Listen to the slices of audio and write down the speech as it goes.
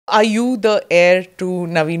Are you the heir to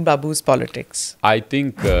Naveen Babu's politics? I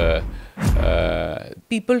think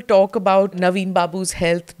People talk about Naveen Babu's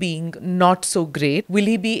health being not so great. Will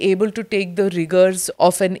he be able to take the rigors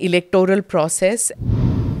of an electoral process?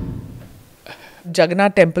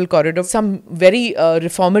 Jagannath Temple corridor, some very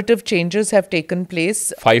reformative changes have taken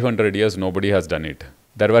place. 500 years nobody has done it.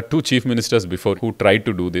 There were two chief ministers before who tried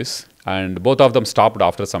to do this, and both of them stopped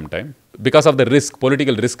after some time because of the risk,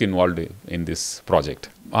 political risk involved in this project.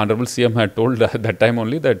 Honorable CM had told at that time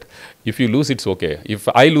only that if you lose, it's okay. If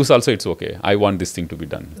I lose also, it's okay. I want this thing to be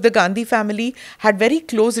done. The Gandhi family had very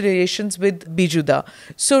close relations with Bijuda.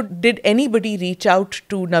 So did anybody reach out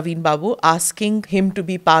to Naveen Babu asking him to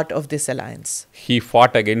be part of this alliance? He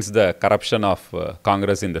fought against the corruption of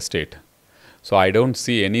Congress in the state. So I don't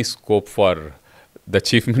see any scope for the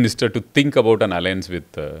chief minister to think about an alliance with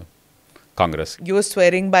Congress. You were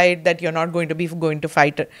swearing by it that you're not going to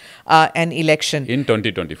fight an election. In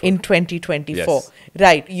 2024. In 2024. Yes.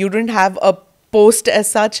 Right. You didn't have a post as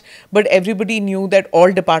such, but everybody knew that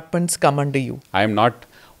all departments come under you. I am not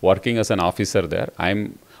working as an officer there. I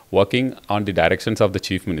am working on the directions of the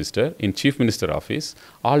chief minister. In chief minister office,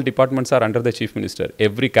 all departments are under the chief minister.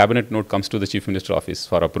 Every cabinet note comes to the chief minister office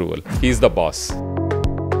for approval. He is the boss.